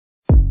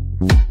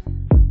Shri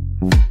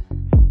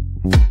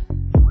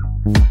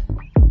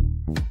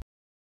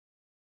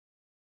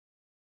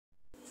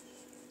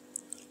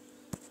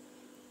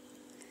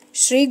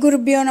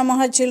Gurubhyo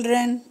Namaha,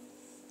 children.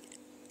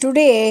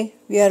 Today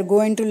we are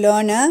going to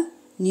learn a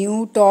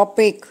new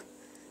topic,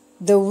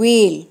 the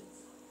wheel.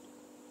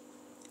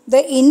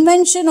 The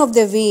invention of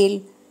the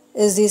wheel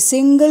is the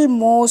single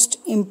most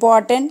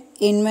important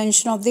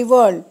invention of the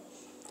world.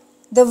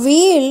 The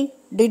wheel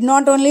did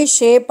not only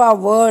shape our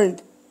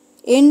world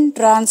in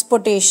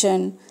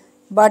transportation,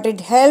 but it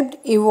helped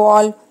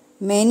evolve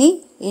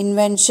many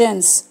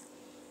inventions.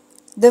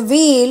 The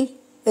wheel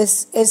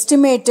is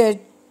estimated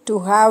to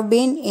have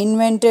been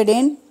invented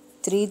in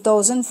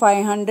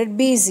 3500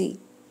 BC.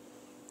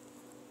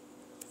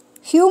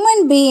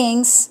 Human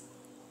beings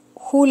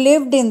who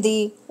lived in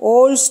the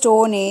old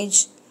Stone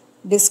Age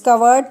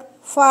discovered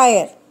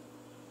fire,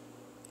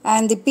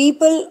 and the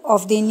people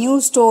of the new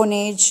Stone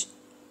Age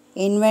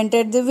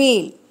invented the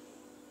wheel.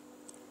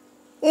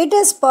 It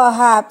is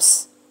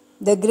perhaps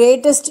the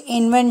greatest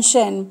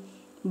invention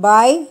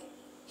by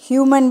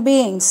human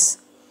beings.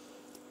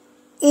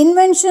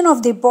 Invention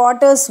of the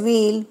potter's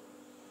wheel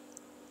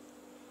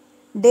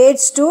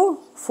dates to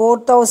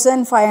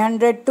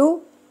 4500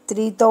 to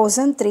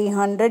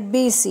 3300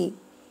 BC.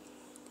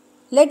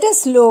 Let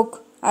us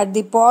look at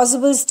the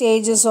possible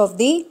stages of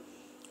the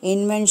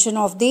invention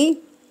of the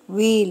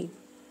wheel.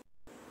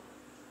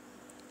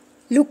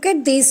 Look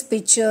at these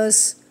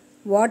pictures.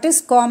 What is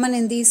common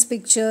in these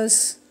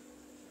pictures?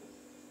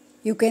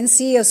 You can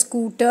see a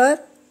scooter,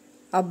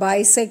 a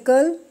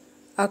bicycle,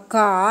 a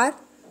car,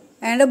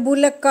 and a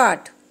bullock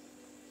cart.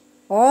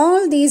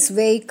 All these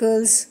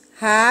vehicles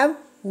have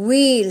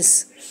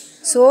wheels.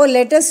 So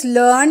let us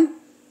learn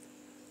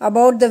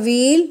about the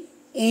wheel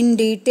in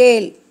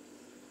detail.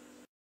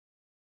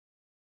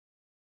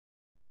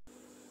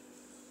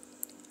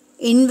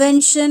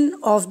 Invention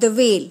of the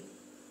wheel.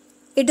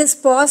 It is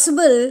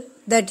possible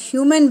that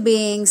human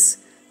beings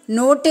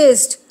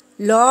noticed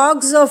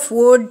logs of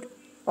wood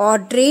or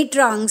tree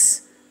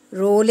trunks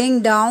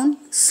rolling down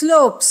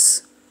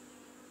slopes.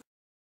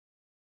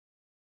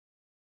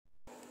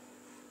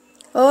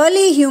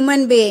 Early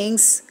human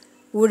beings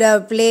would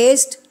have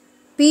placed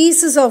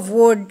pieces of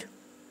wood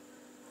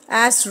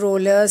as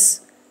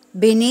rollers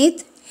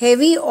beneath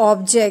heavy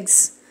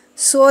objects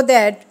so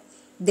that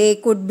they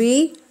could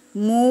be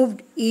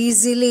moved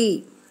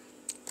easily.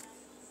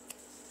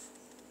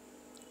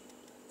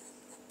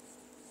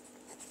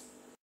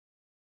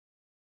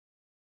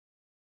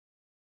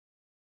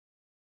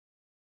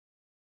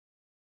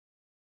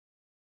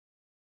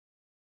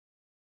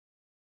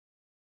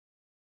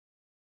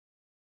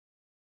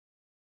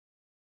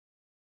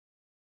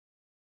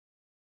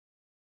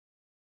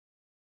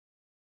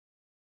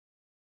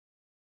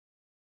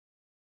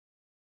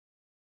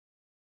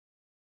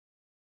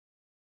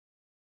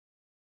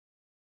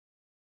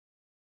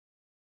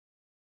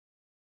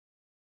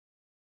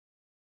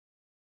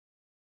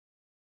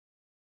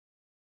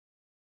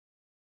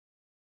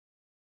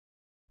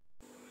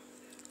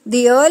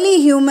 The early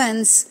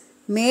humans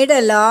made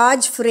a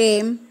large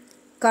frame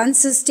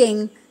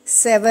consisting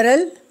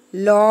several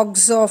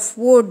logs of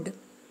wood.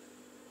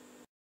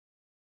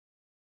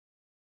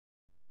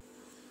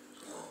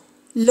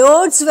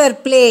 Loads were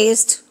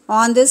placed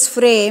on this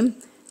frame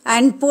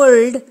and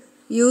pulled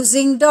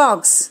using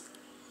dogs.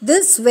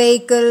 This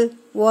vehicle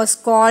was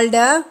called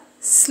a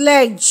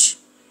sledge.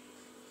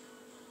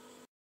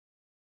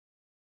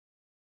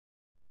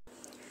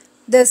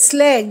 The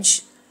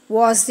sledge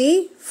was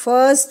the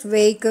first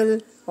vehicle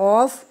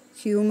of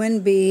human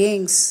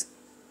beings.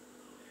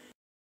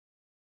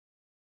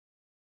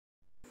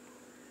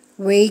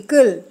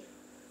 Vehicle,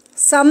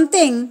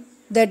 something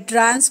that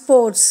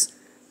transports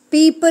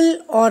people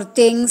or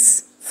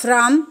things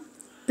from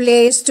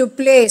place to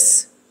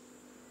place.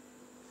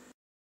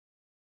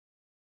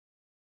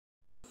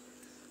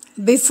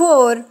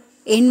 Before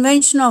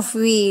invention of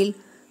wheel,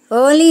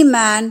 early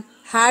man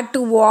had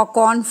to walk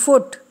on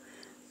foot.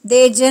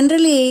 They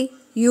generally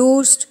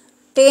used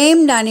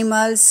tamed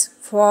animals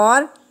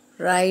for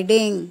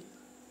riding.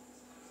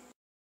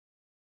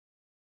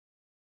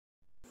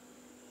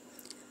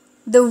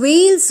 The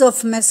wheels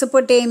of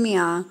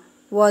Mesopotamia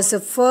was the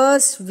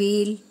first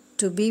wheel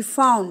to be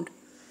found.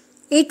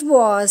 It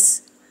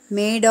was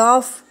made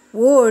of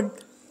wood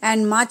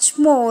and much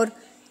more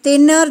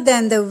thinner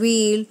than the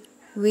wheel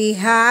we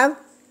have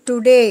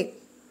today.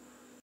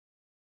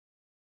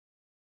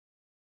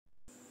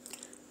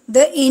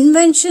 The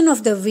invention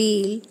of the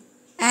wheel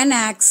and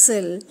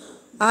axle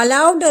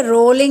allowed a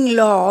rolling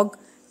log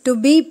to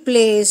be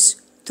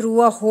placed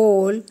through a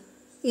hole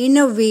in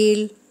a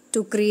wheel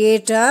to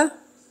create a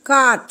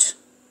cart.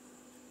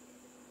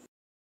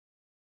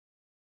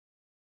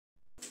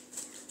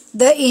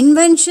 The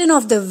invention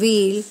of the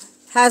wheel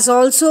has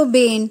also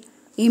been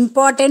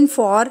important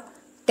for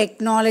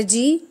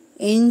technology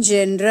in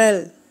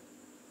general.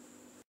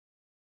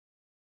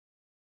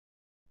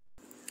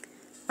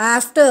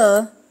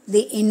 After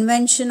the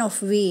invention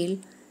of wheel,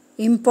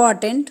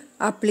 important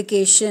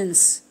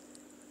applications.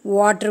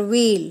 Water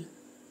wheel.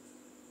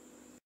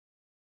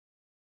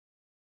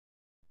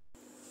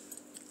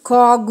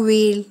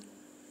 cogwheel,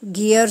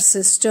 gear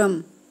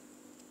system.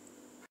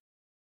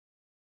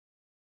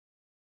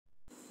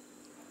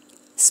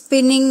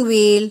 Spinning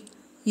wheel,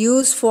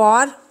 used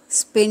for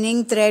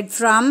spinning thread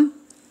from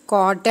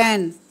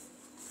cotton.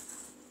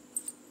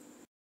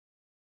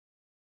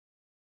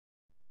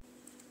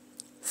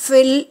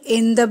 Fill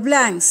in the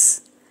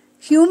blanks.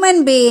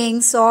 Human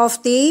beings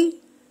of the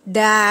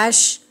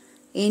dash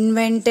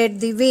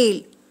invented the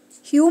wheel.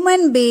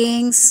 Human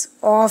beings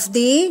of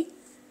the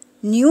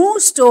New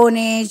Stone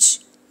Age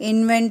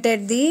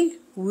invented the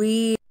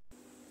wheel.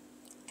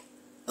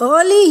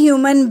 Early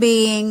human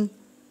being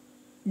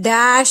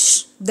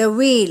dash the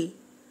wheel.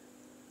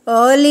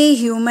 Early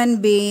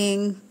human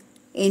being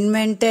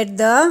invented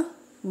the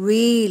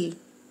wheel.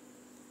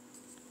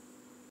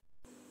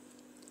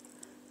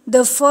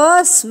 The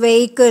first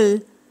vehicle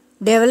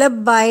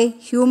developed by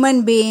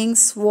human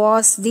beings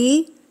was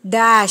the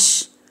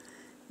dash.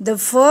 The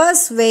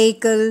first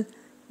vehicle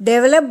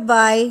developed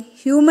by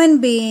human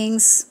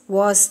beings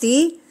was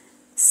the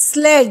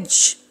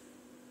sledge.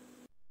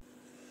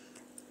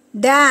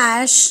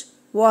 Dash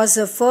was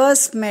the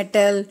first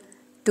metal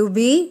to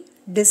be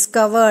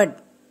discovered.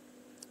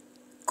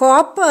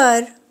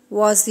 Copper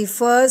was the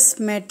first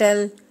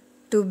metal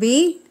to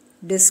be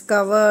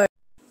discovered.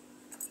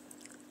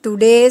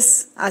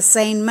 Today's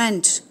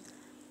assignment: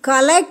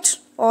 collect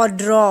or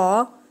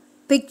draw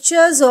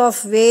pictures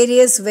of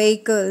various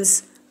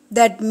vehicles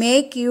that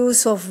make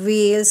use of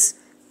wheels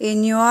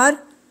in your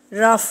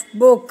rough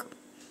book.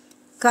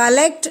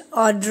 Collect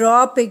or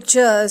draw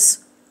pictures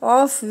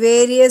of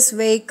various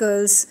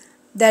vehicles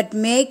that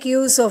make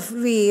use of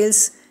wheels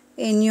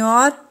in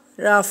your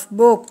rough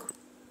book.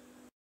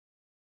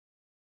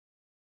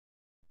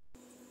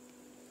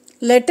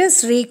 Let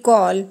us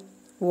recall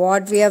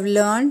what we have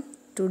learned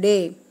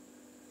today.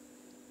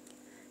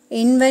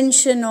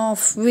 Invention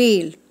of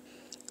wheel.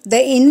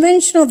 The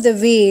invention of the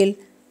wheel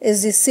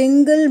is the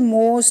single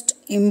most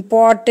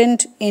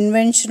important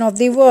invention of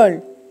the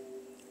world.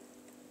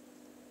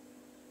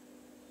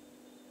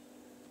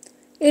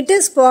 It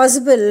is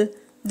possible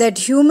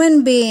that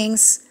human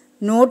beings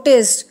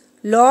noticed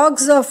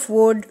logs of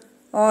wood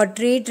or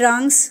tree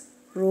trunks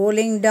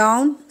rolling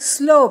down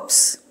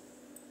slopes.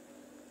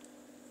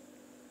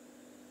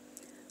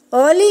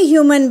 Early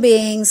human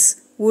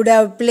beings would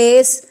have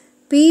placed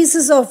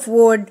pieces of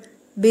wood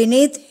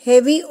beneath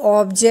heavy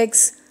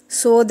objects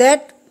so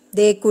that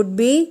they could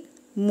be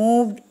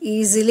moved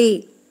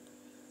easily.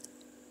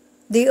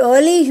 The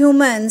early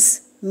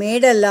humans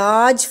made a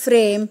large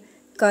frame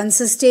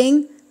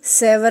consisting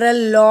several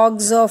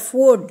logs of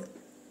wood.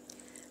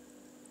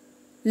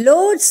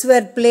 Loads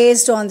were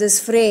placed on this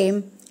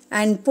frame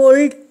and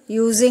pulled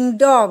using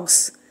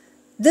dogs.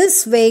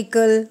 This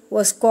vehicle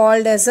was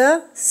called as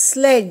a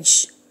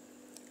sledge.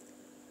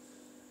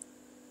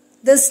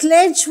 The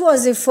sledge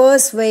was the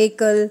first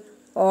vehicle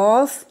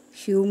of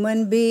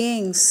human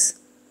beings.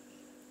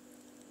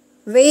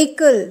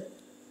 Vehicle,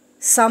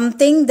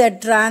 something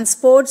that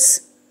transports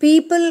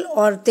people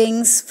or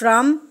things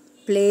from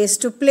place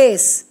to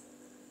place.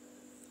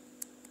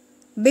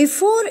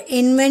 Before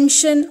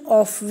invention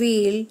of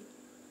wheel,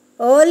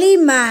 early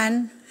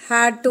man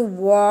had to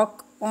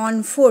walk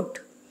on foot.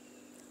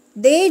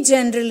 They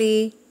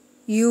generally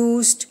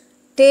used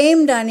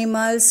tamed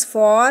animals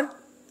for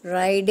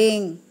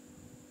riding.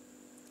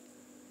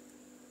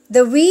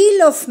 The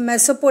wheel of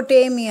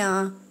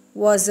Mesopotamia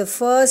was the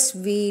first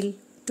wheel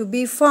to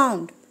be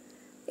found.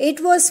 It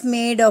was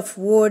made of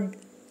wood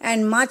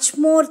and much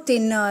more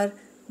thinner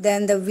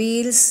than the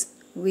wheels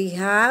we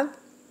have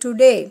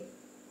today.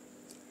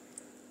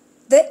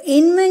 The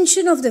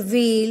invention of the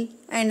wheel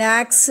and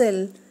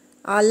axle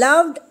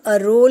allowed a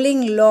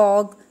rolling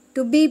log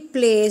to be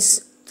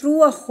placed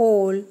through a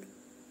hole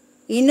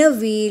in a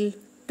wheel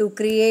to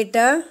create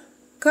a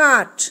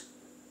cart.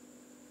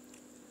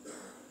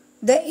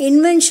 The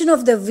invention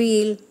of the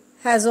wheel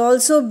has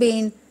also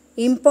been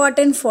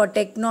important for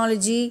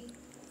technology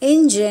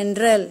in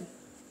general.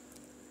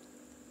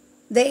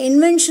 The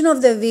invention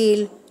of the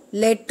wheel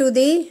led to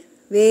the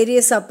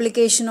various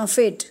application of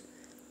it: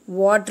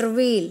 water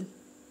wheel,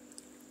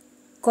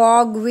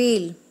 cog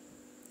wheel,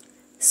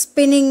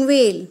 spinning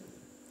wheel.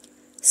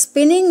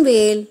 Spinning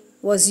wheel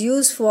was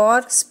used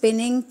for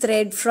spinning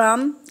thread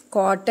from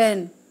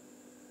cotton.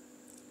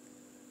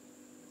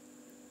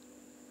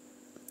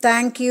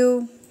 Thank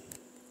you.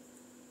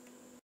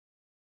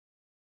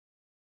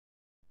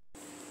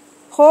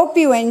 Hope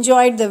you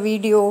enjoyed the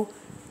video.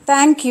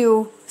 Thank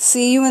you.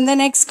 See you in the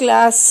next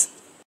class.